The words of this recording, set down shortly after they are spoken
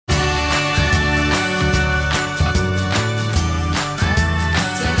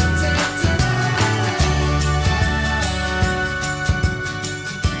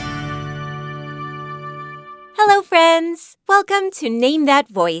friends! Welcome to Name That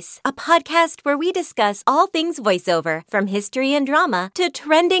Voice, a podcast where we discuss all things voiceover, from history and drama to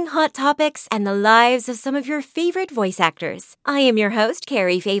trending hot topics and the lives of some of your favorite voice actors. I am your host,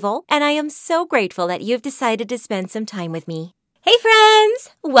 Carrie Fable, and I am so grateful that you've decided to spend some time with me. Hey friends!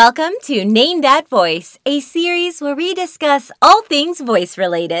 Welcome to Name That Voice, a series where we discuss all things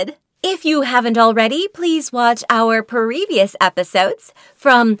voice-related. If you haven't already, please watch our previous episodes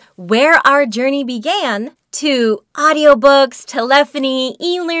from Where Our Journey Began to audiobooks, telephony,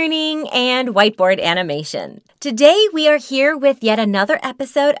 e-learning, and whiteboard animation. Today, we are here with yet another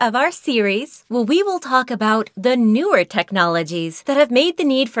episode of our series where we will talk about the newer technologies that have made the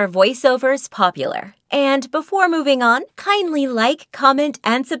need for voiceovers popular. And before moving on, kindly like, comment,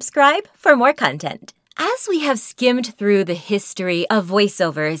 and subscribe for more content. As we have skimmed through the history of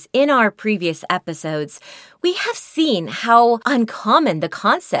voiceovers in our previous episodes, we have seen how uncommon the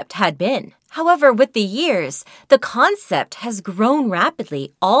concept had been. However, with the years, the concept has grown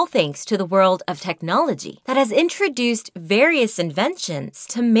rapidly, all thanks to the world of technology that has introduced various inventions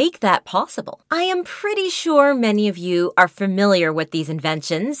to make that possible. I am pretty sure many of you are familiar with these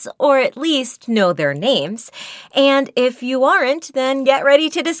inventions, or at least know their names. And if you aren't, then get ready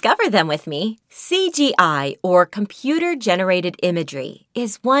to discover them with me. CGI, or computer-generated imagery,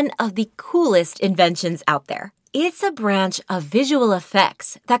 is one of the coolest inventions out there. It's a branch of visual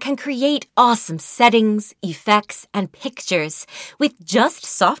effects that can create awesome settings, effects, and pictures with just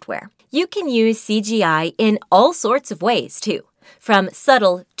software. You can use CGI in all sorts of ways, too, from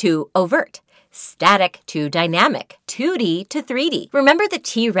subtle to overt, static to dynamic, 2D to 3D. Remember the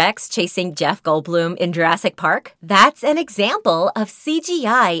T-Rex chasing Jeff Goldblum in Jurassic Park? That's an example of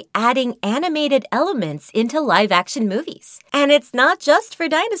CGI adding animated elements into live-action movies. And it's not just for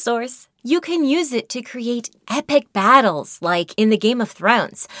dinosaurs. You can use it to create epic battles, like in the Game of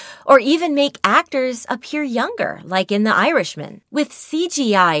Thrones, or even make actors appear younger, like in The Irishman. With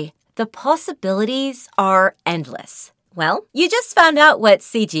CGI, the possibilities are endless. Well, you just found out what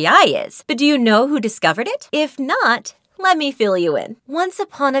CGI is, but do you know who discovered it? If not, let me fill you in. Once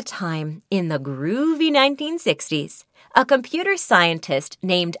upon a time, in the groovy 1960s, a computer scientist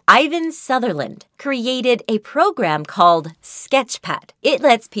named Ivan Sutherland created a program called Sketchpad. It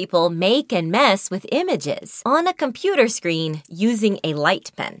lets people make and mess with images on a computer screen using a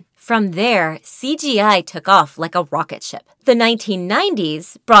light pen. From there, CGI took off like a rocket ship. The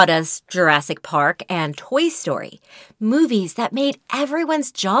 1990s brought us Jurassic Park and Toy Story, movies that made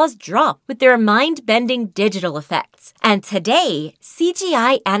everyone's jaws drop with their mind-bending digital effects. And today,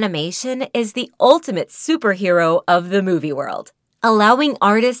 CGI animation is the ultimate superhero of the movie world, allowing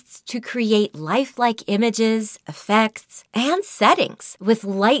artists to create lifelike images, effects, and settings with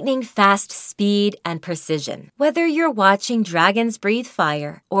lightning-fast speed and precision. Whether you're watching dragons breathe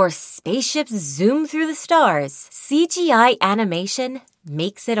fire or spaceships zoom through the stars, CGI animation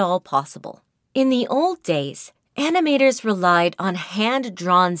makes it all possible. In the old days, animators relied on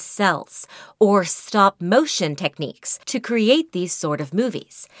hand-drawn cells or stop-motion techniques to create these sort of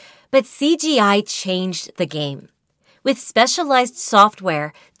movies. But CGI changed the game. With specialized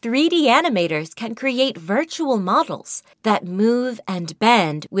software, 3D animators can create virtual models that move and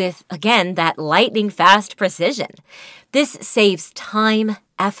bend with, again, that lightning-fast precision. This saves time,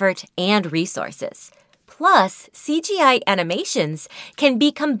 effort, and resources. Plus, CGI animations can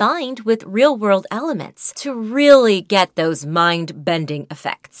be combined with real-world elements to really get those mind-bending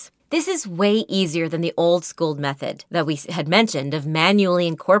effects. This is way easier than the old-school method that we had mentioned of manually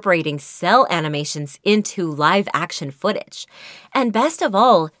incorporating cell animations into live-action footage. And best of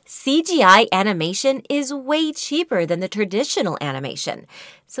all, CGI animation is way cheaper than the traditional animation.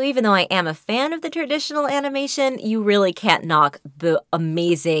 So even though I am a fan of the traditional animation, you really can't knock the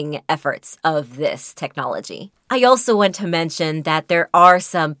amazing efforts of this technology. I also want to mention that there are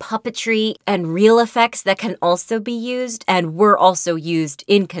some puppetry and real effects that can also be used and were also used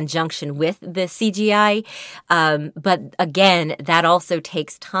in conjunction with the CGI. But again, that also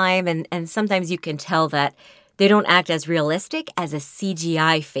takes time, and sometimes you can tell that they don't act as realistic as a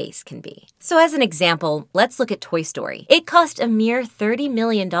CGI face can be. So as an example, let's look at Toy Story. It cost a mere $30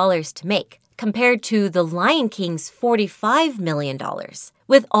 million to make, compared to The Lion King's $45 million.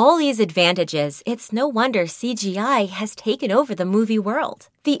 With all these advantages, it's no wonder CGI has taken over the movie world.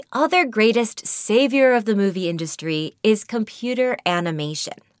 The other greatest savior of the movie industry is computer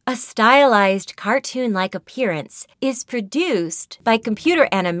animation. a stylized cartoon-like appearance, is produced by computer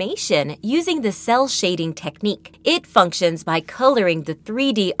animation using the cell shading technique. It functions by coloring the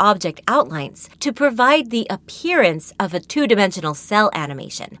 3D object outlines to provide the appearance of a two-dimensional cell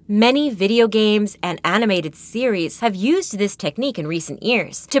animation. Many video games and animated series have used this technique in recent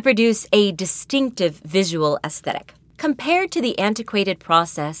years to produce a distinctive visual aesthetic. Compared to the antiquated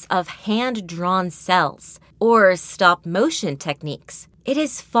process of hand-drawn cells or stop-motion techniques, it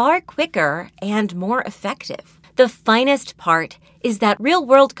is far quicker and more effective. The finest part is that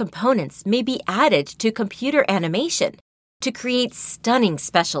real-world components may be added to computer animation to create stunning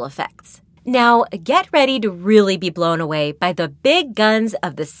special effects. Now, get ready to really be blown away by the big guns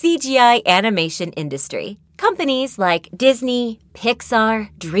of the CGI animation industry. Companies like Disney,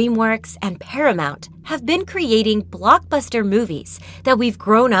 Pixar, DreamWorks, and Paramount have been creating blockbuster movies that we've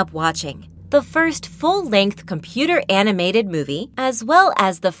grown up watching. The first full-length computer-animated movie, as well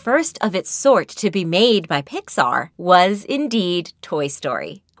as the first of its sort to be made by Pixar, was indeed Toy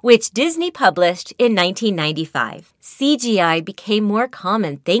Story, which Disney published in 1995. CGI became more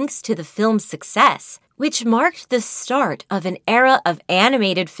common thanks to the film's success, which marked the start of an era of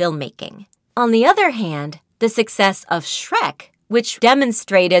animated filmmaking. On the other hand, the success of Shrek, which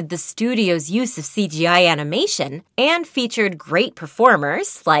demonstrated the studio's use of CGI animation and featured great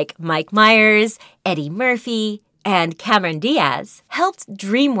performers like Mike Myers, Eddie Murphy, and Cameron Diaz, helped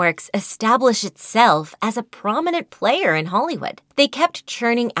DreamWorks establish itself as a prominent player in Hollywood. They kept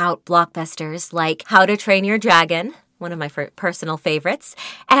churning out blockbusters like How to Train Your Dragon, one of my personal favorites,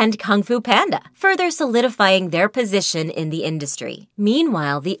 and Kung Fu Panda, further solidifying their position in the industry.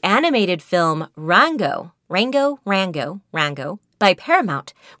 Meanwhile, the animated film Rango by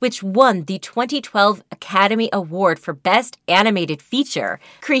Paramount, which won the 2012 Academy Award for Best Animated Feature,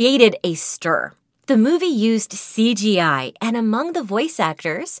 created a stir. The movie used CGI, and among the voice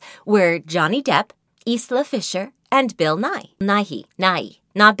actors were Johnny Depp, Isla Fisher, and Bill Nighy,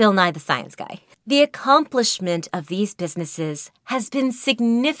 not Bill Nye the Science Guy. The accomplishment of these businesses has been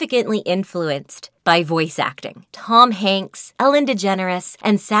significantly influenced by voice acting. Tom Hanks, Ellen DeGeneres,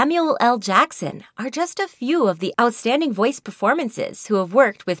 and Samuel L. Jackson are just a few of the outstanding voice performances who have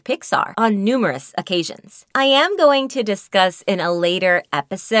worked with Pixar on numerous occasions. I am going to discuss in a later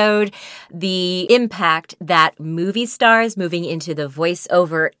episode the impact that movie stars moving into the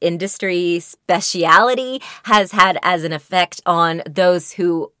voiceover industry speciality has had as an effect on those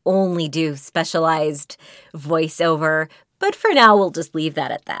who only do specialized voiceover. But for now, we'll just leave that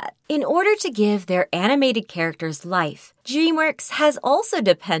at that. In order to give their animated characters life, DreamWorks has also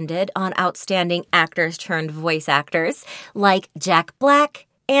depended on outstanding actors turned voice actors like Jack Black,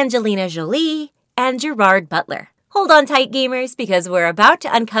 Angelina Jolie, and Gerard Butler. Hold on tight, gamers, because we're about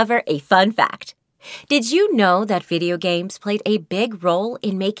to uncover a fun fact. Did you know that video games played a big role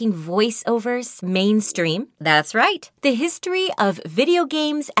in making voiceovers mainstream? That's right. The history of video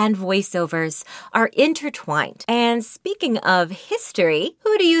games and voiceovers are intertwined. And speaking of history,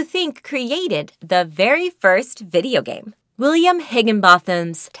 who do you think created the very first video game? William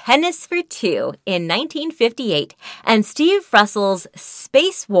Higginbotham's Tennis for Two in 1958 and Steve Russell's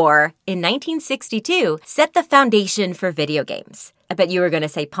Space War in 1962 set the foundation for video games. I bet you were going to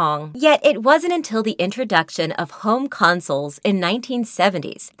say Pong. Yet it wasn't until the introduction of home consoles in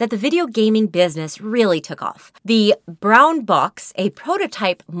 1970s that the video gaming business really took off. The Brown Box, a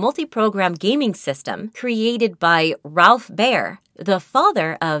prototype multi-program gaming system created by Ralph Baer, the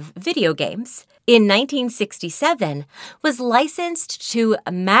father of video games, in 1967, was licensed to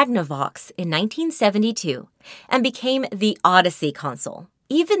Magnavox in 1972 and became the Odyssey console.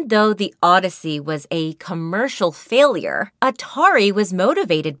 Even though the Odyssey was a commercial failure, Atari was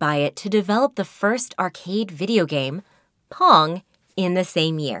motivated by it to develop the first arcade video game, Pong, in the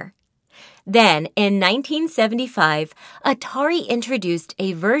same year. Then, in 1975, Atari introduced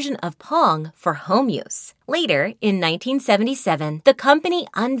a version of Pong for home use. Later, in 1977, the company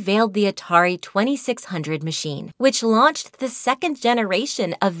unveiled the Atari 2600 machine, which launched the second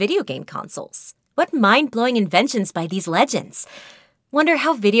generation of video game consoles. What mind-blowing inventions by these legends! Wonder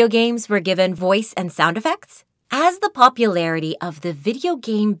how video games were given voice and sound effects? As the popularity of the video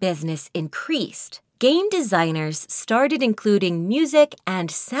game business increased, game designers started including music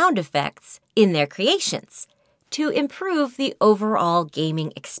and sound effects in their creations to improve the overall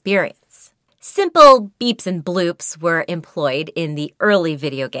gaming experience. Simple beeps and bloops were employed in the early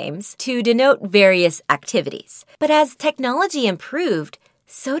video games to denote various activities. But as technology improved,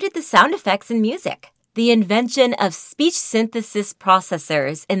 so did the sound effects in music. The invention of speech synthesis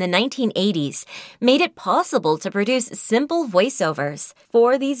processors in the 1980s made it possible to produce simple voiceovers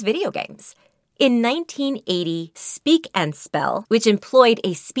for these video games. In 1980, Speak and Spell, which employed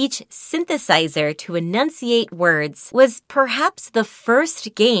a speech synthesizer to enunciate words, was perhaps the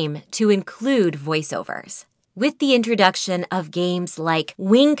first game to include voiceovers. With the introduction of games like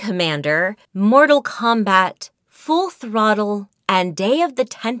Wing Commander, Mortal Kombat, Full Throttle, and Day of the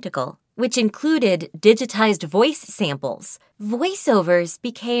Tentacle, which included digitized voice samples, voiceovers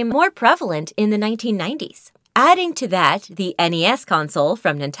became more prevalent in the 1990s. Adding to that, the NES console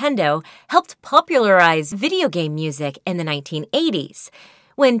from Nintendo helped popularize video game music in the 1980s,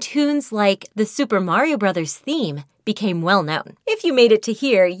 when tunes like the Super Mario Bros. Theme became well known. If you made it to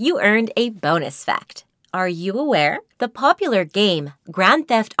here, you earned a bonus fact. Are you aware? The popular game Grand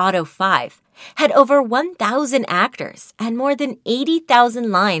Theft Auto V had over 1,000 actors and more than 80,000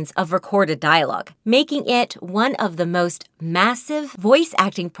 lines of recorded dialogue, making it one of the most massive voice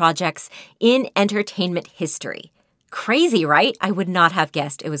acting projects in entertainment history. Crazy, right? I would not have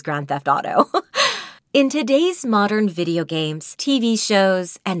guessed it was Grand Theft Auto. In today's modern video games, TV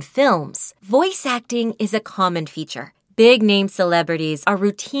shows, and films, voice acting is a common feature. Big-name celebrities are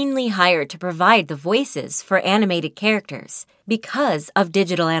routinely hired to provide the voices for animated characters because of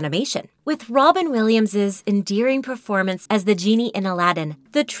digital animation. With Robin Williams' endearing performance as the genie in Aladdin,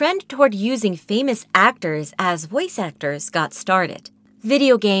 the trend toward using famous actors as voice actors got started.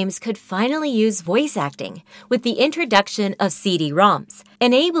 Video games could finally use voice acting with the introduction of CD-ROMs,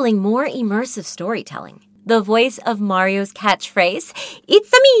 enabling more immersive storytelling. The voice of Mario's catchphrase,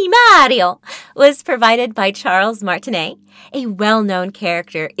 "It's-a me, Mario," was provided by Charles Martinet, a well-known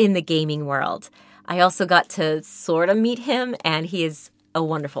character in the gaming world. I also got to sort of meet him, and he is a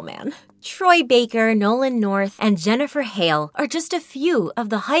wonderful man. Troy Baker, Nolan North, and Jennifer Hale are just a few of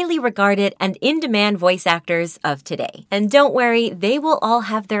the highly regarded and in-demand voice actors of today. And don't worry, they will all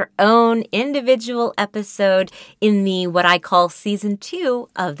have their own individual episode in the what I call Season 2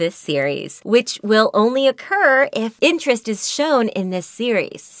 of this series, which will only occur if interest is shown in this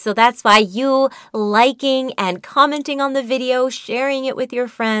series. So that's why you liking and commenting on the video, sharing it with your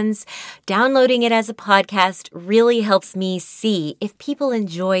friends, downloading it as a podcast really helps me see if people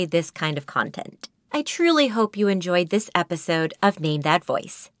enjoy this kind of content. I truly hope you enjoyed this episode of Name That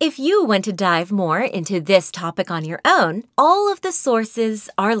Voice. If you want to dive more into this topic on your own, all of the sources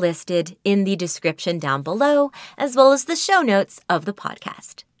are listed in the description down below, as well as the show notes of the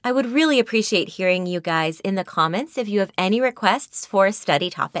podcast. I would really appreciate hearing you guys in the comments if you have any requests for study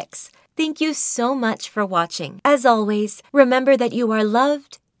topics. Thank you so much for watching. As always, remember that you are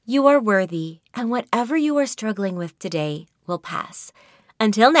loved, you are worthy, and whatever you are struggling with today will pass.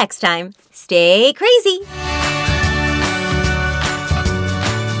 Until next time, stay crazy!